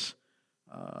this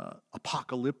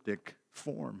apocalyptic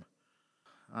form?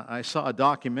 I saw a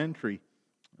documentary,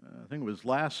 I think it was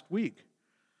last week,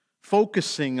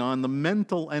 focusing on the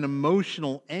mental and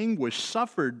emotional anguish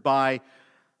suffered by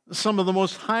some of the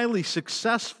most highly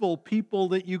successful people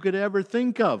that you could ever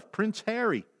think of. Prince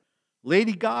Harry,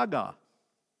 Lady Gaga,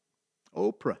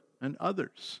 Oprah, and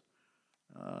others.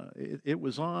 It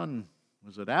was on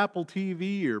Was it Apple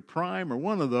TV or Prime or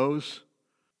one of those?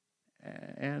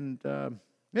 And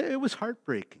it was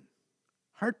heartbreaking.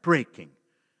 Heartbreaking.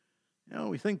 You know,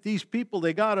 we think these people,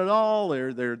 they got it all.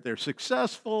 They're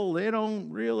successful. They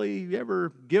don't really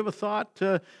ever give a thought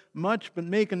to much but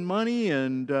making money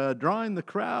and drawing the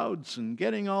crowds and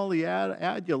getting all the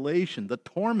adulation, the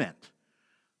torment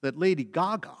that Lady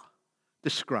Gaga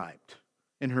described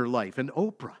in her life, and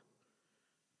Oprah.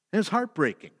 It's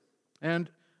heartbreaking.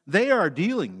 And they are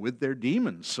dealing with their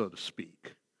demons, so to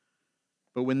speak.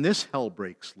 But when this hell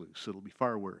breaks loose, it'll be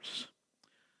far worse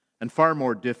and far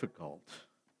more difficult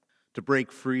to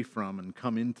break free from and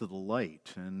come into the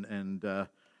light. And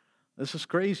this is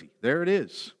crazy. There it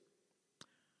is.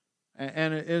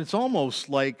 And it's almost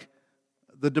like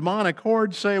the demonic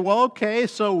hordes say, well, okay,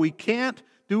 so we can't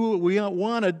do what we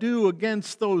want to do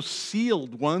against those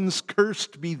sealed ones.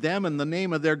 Cursed be them in the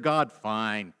name of their God.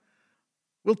 Fine.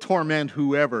 We'll torment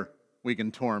whoever we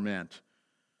can torment.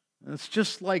 And it's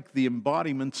just like the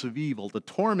embodiments of evil, to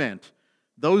torment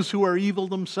those who are evil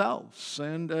themselves.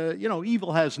 And,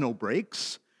 evil has no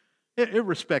brakes. It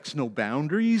respects no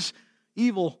boundaries.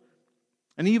 Evil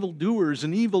and evildoers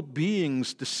and evil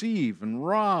beings deceive and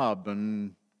rob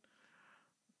and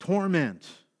torment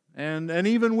and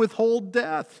even withhold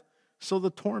death. So the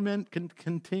torment can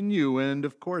continue. And,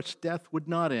 of course, death would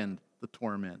not end the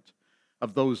torment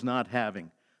of those not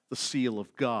having the seal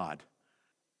of God.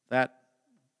 That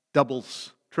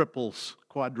doubles, triples,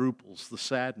 quadruples the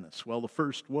sadness. Well, the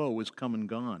first woe is come and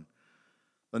gone.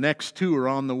 The next two are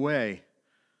on the way.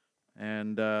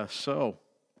 And so,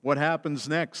 what happens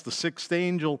next? The sixth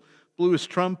angel blew his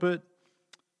trumpet,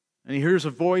 and he hears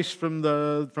a voice from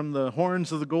the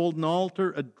horns of the golden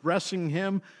altar addressing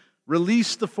him.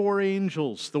 Release the four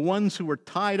angels, the ones who were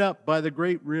tied up by the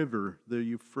great river, the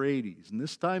Euphrates. And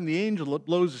this time the angel that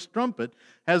blows his trumpet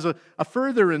has a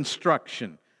further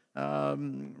instruction.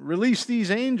 Release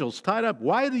these angels tied up.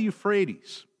 Why the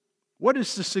Euphrates? What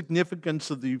is the significance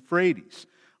of the Euphrates?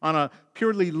 On a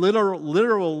purely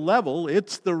literal level,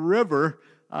 it's the river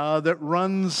that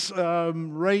runs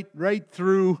right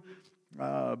through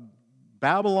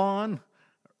Babylon.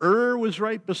 Was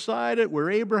right beside it, where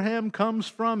Abraham comes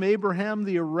from. Abraham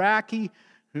the Iraqi,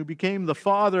 who became the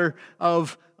father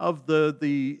of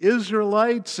the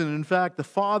Israelites, and in fact the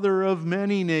father of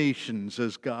many nations,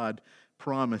 as God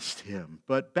promised him.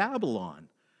 But Babylon,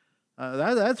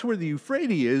 that's where the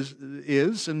Euphrates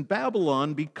is, and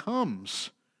Babylon becomes,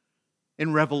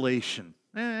 in Revelation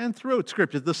and throughout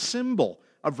Scripture, the symbol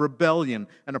of rebellion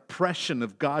and oppression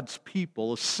of God's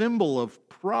people, a symbol of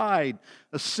pride,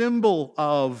 a symbol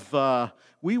of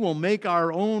we will make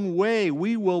our own way,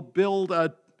 we will build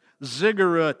a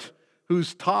ziggurat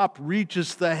whose top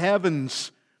reaches the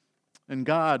heavens. And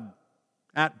God,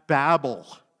 at Babel,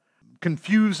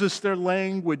 confuses their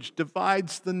language,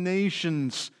 divides the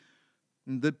nations.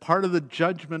 And that part of the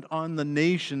judgment on the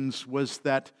nations was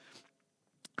that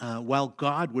while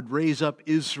God would raise up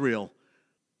Israel,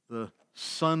 the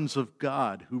sons of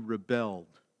God who rebelled,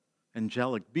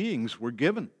 angelic beings were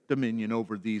given dominion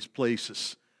over these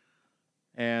places.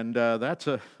 And that's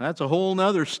a whole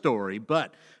other story.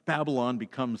 But Babylon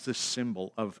becomes this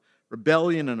symbol of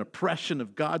rebellion and oppression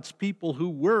of God's people who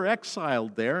were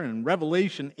exiled there. And in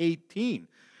Revelation 18,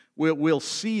 we'll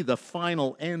see the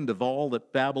final end of all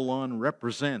that Babylon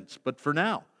represents. But for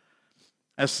now,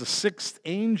 as the sixth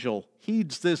angel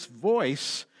heeds this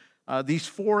voice, these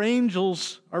four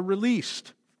angels are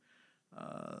released,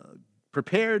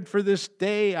 prepared for this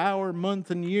day, hour,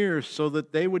 month, and year, so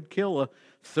that they would kill a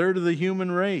third of the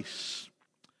human race.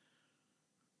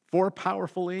 Four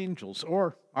powerful angels,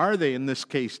 or are they in this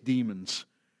case demons,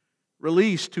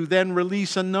 released, who then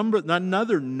release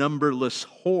another numberless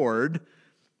horde.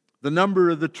 The number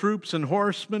of the troops and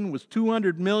horsemen was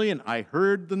 200 million. I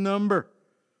heard the number.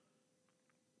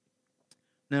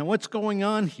 Now, what's going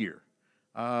on here?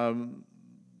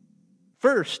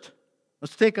 First,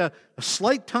 let's take a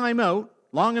slight time out,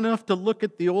 long enough to look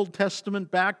at the Old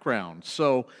Testament background.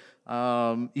 So,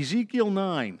 Ezekiel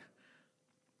 9.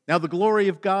 Now the glory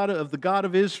of the God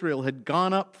of Israel had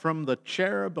gone up from the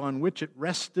cherub on which it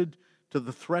rested to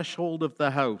the threshold of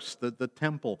the house, the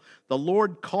temple. The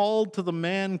Lord called to the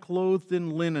man clothed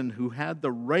in linen who had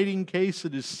the writing case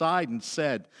at his side and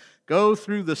said, "Go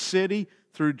through the city,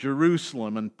 through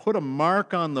Jerusalem, and put a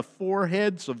mark on the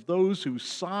foreheads of those who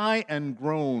sigh and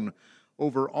groan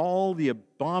over all the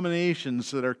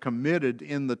abominations that are committed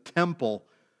in the temple,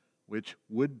 which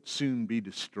would soon be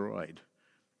destroyed."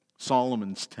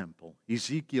 Solomon's temple.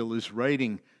 Ezekiel is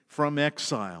writing from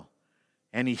exile,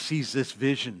 and he sees this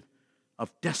vision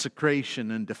of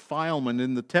desecration and defilement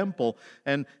in the temple.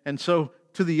 And so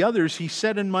to the others, he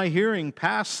said in my hearing,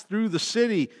 pass through the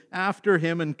city after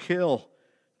him and kill.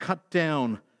 Cut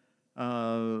down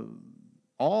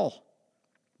all,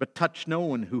 but touch no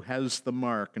one who has the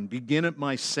mark, and begin at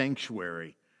my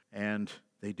sanctuary. And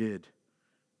they did.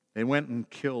 They went and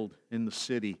killed in the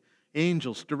city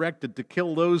angels directed to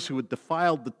kill those who had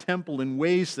defiled the temple in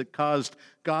ways that caused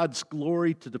God's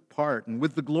glory to depart. And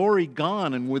with the glory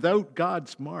gone and without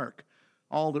God's mark,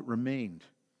 all that remained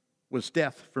was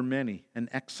death for many and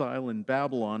exile in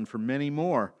Babylon for many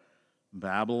more.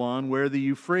 Babylon, where the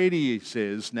Euphrates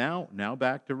is. Now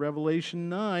back to Revelation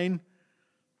 9.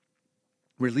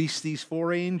 Release these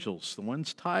four angels, the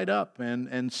ones tied up.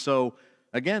 And so,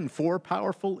 again, four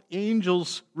powerful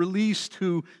angels released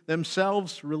who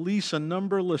themselves release a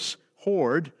numberless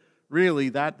horde. Really,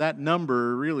 that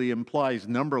number really implies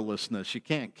numberlessness. You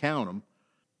can't count them.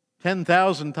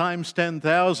 10,000 times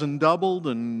 10,000 doubled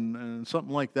and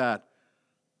something like that.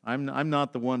 I'm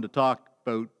not the one to talk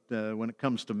about when it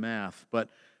comes to math, but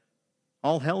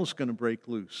all hell's going to break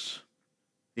loose.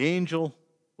 The angel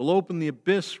will open the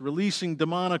abyss, releasing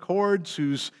demonic hordes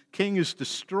whose king is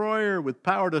destroyer with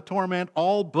power to torment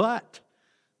all but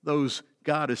those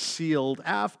God has sealed,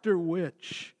 after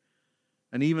which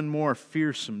an even more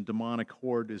fearsome demonic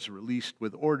horde is released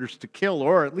with orders to kill,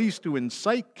 or at least to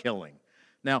incite killing.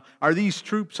 Now, are these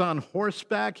troops on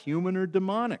horseback, human or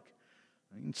demonic?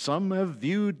 Some have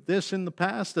viewed this in the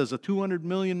past as a 200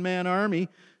 million man army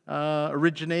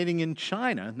originating in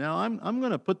China. Now, I'm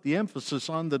going to put the emphasis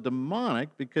on the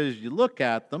demonic because you look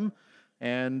at them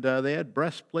and they had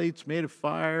breastplates made of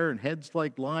fire and heads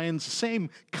like lions, the same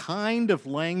kind of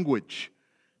language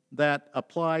that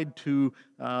applied to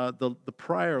the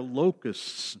prior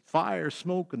locusts. Fire,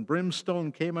 smoke, and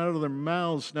brimstone came out of their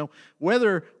mouths. Now,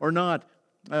 whether or not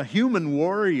human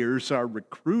warriors are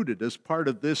recruited as part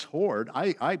of this horde,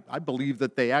 I believe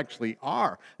that they actually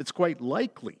are. It's quite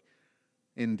likely,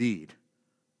 indeed.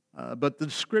 But the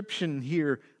description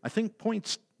here, I think,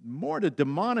 points more to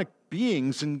demonic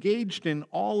beings engaged in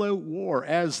all-out war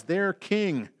as their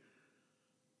king.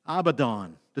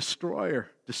 Abaddon,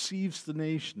 destroyer, deceives the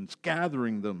nations,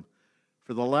 gathering them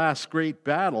for the last great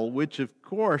battle, which, of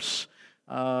course,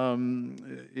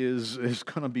 is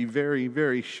going to be very,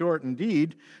 very short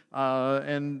indeed,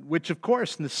 and which, of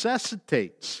course,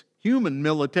 necessitates human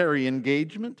military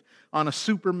engagement on a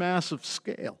supermassive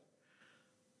scale.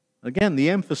 Again, the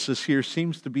emphasis here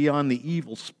seems to be on the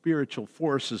evil spiritual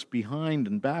forces behind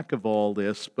and back of all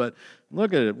this, but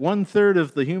look at it. 1/3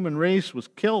 of the human race was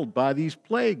killed by these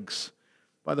plagues,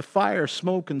 by the fire,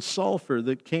 smoke, and sulfur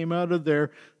that came out of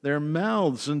their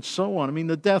mouths and so on. I mean,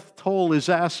 the death toll is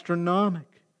astronomical.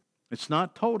 It's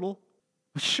not total,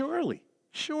 but surely,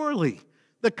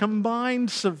 the combined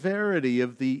severity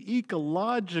of the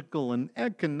ecological and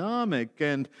economic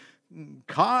and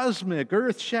cosmic,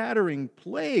 earth-shattering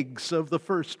plagues of the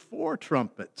first four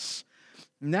trumpets,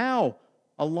 now,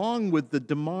 along with the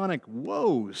demonic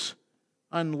woes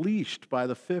unleashed by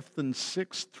the fifth and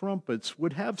sixth trumpets,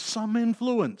 would have some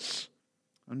influence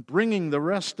on bringing the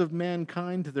rest of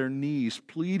mankind to their knees,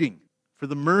 pleading for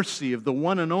the mercy of the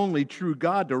one and only true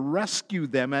God to rescue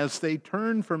them as they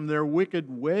turn from their wicked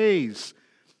ways.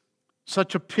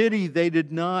 Such a pity they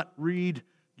did not read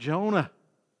Jonah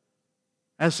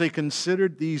as they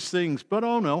considered these things. But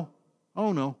oh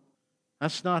no,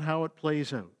 that's not how it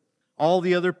plays out. All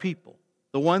the other people,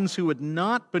 the ones who had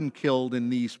not been killed in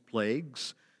these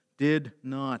plagues, did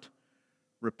not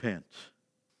repent.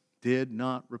 Did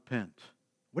not repent.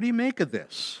 What do you make of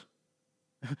this?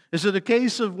 Is it a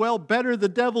case of, well, better the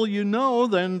devil you know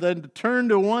than to turn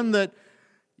to one that,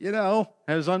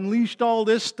 has unleashed all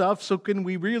this stuff, so can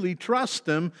we really trust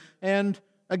him? And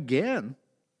again,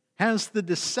 has the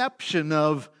deception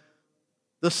of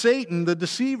the Satan, the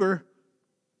deceiver,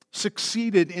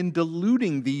 succeeded in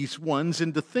deluding these ones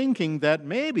into thinking that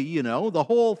maybe, the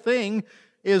whole thing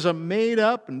is a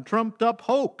made-up and trumped-up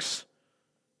hoax?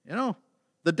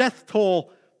 The death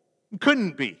toll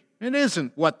couldn't be. It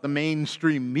isn't what the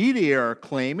mainstream media are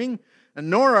claiming, and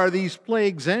nor are these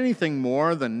plagues anything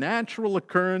more than natural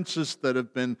occurrences that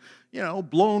have been,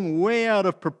 blown way out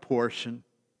of proportion.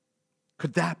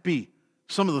 Could that be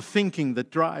some of the thinking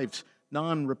that drives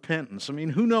non-repentance? I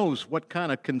mean, who knows what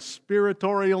kind of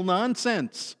conspiratorial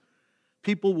nonsense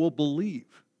people will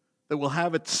believe that will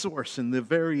have its source in the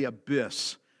very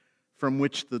abyss from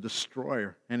which the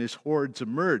destroyer and his hordes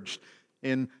emerged.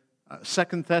 In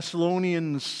 2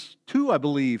 Thessalonians 2, I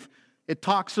believe, it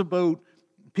talks about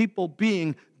people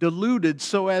being deluded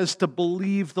so as to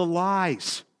believe the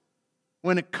lies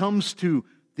when it comes to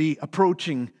the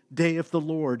approaching day of the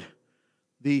Lord,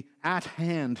 the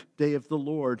at-hand day of the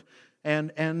Lord.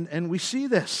 And we see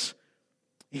this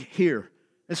here.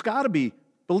 It's got to be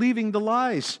believing the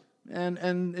lies.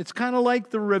 And it's kind of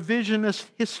like the revisionist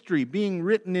history being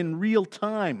written in real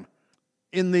time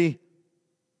in the,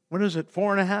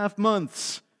 4.5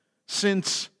 months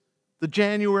since the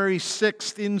January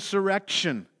 6th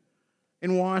insurrection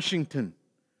in Washington,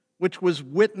 which was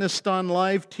witnessed on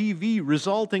live TV,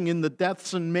 resulting in the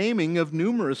deaths and maiming of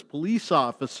numerous police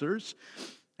officers,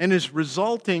 and is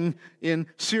resulting in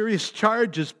serious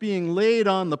charges being laid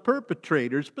on the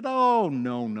perpetrators. But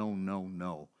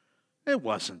no. It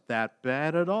wasn't that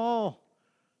bad at all.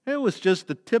 It was just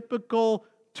a typical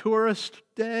tourist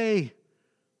day.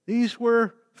 These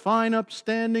were fine,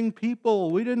 upstanding people.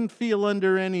 We didn't feel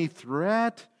under any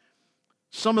threat.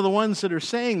 Some of the ones that are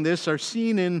saying this are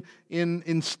seen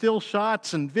in still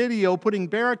shots and video putting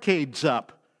barricades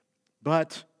up.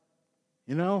 But,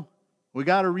 we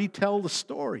got to retell the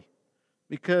story,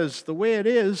 because the way it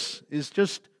is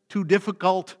just too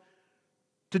difficult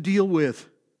to deal with.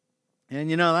 And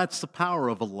that's the power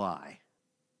of a lie.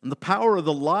 And the power of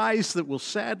the lies that will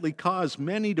sadly cause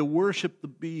many to worship the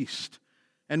beast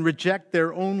and reject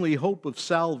their only hope of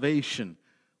salvation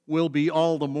will be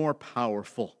all the more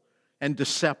powerful and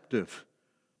deceptive.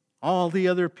 All the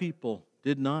other people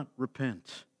did not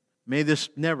repent. May this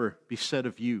never be said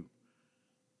of you.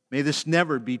 May this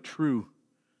never be true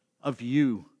of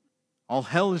you. All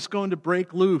hell is going to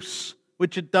break loose,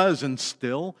 which it does, and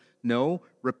still no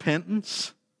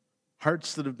repentance.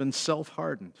 Hearts that have been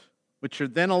self-hardened, which are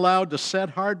then allowed to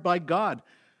set hard by God,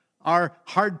 are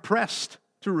hard-pressed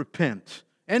to repent.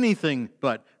 Anything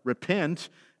but repent,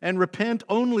 and repent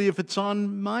only if it's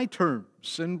on my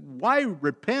terms. And why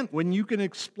repent when you can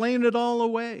explain it all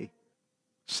away?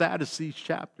 Sad as these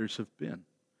chapters have been,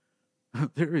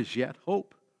 there is yet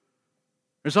hope.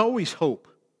 There's always hope,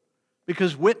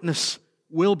 because witness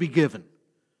will be given.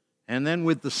 And then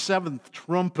with the seventh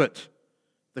trumpet,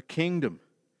 the kingdom.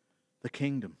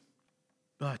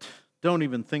 But don't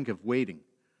even think of waiting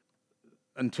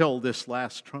until this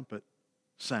last trumpet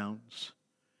sounds,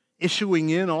 issuing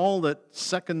in all that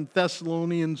 2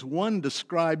 Thessalonians 1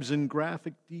 describes in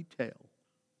graphic detail.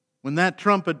 When that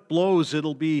trumpet blows,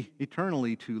 it'll be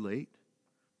eternally too late.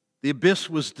 The abyss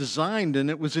was designed and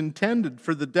it was intended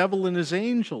for the devil and his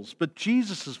angels, but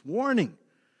Jesus is warning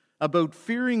about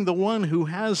fearing the one who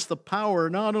has the power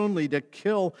not only to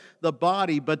kill the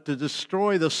body, but to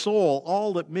destroy the soul.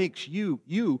 All that makes you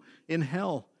in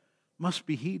hell must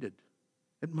be heeded.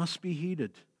 It must be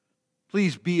heeded.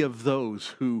 Please be of those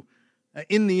who,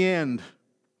 in the end,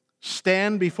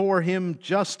 stand before him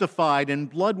justified and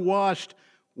blood-washed,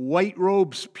 white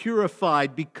robes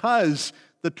purified, because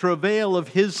the travail of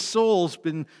his soul's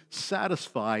been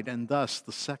satisfied, and thus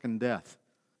the second death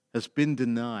has been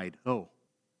denied. Oh,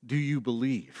 do you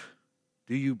believe?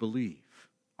 Do you believe?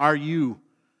 Are you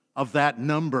of that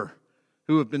number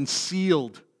who have been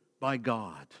sealed by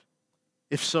God?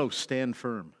 If so, stand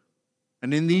firm.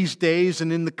 And in these days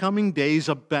and in the coming days,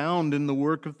 abound in the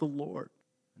work of the Lord.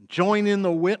 Join in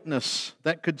the witness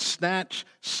that could snatch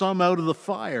some out of the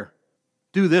fire.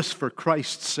 Do this for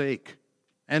Christ's sake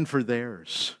and for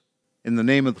theirs. In the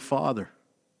name of the Father,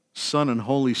 Son, and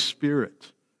Holy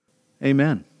Spirit.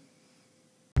 Amen.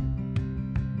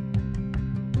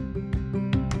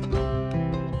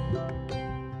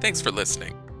 Thanks for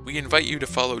listening. We invite you to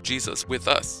follow Jesus with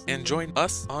us and join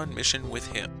us on mission with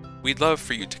him. We'd love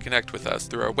for you to connect with us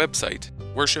through our website,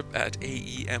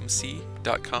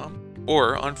 worship@aemc.com,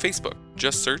 or on Facebook.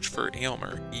 Just search for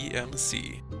Aylmer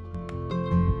EMC.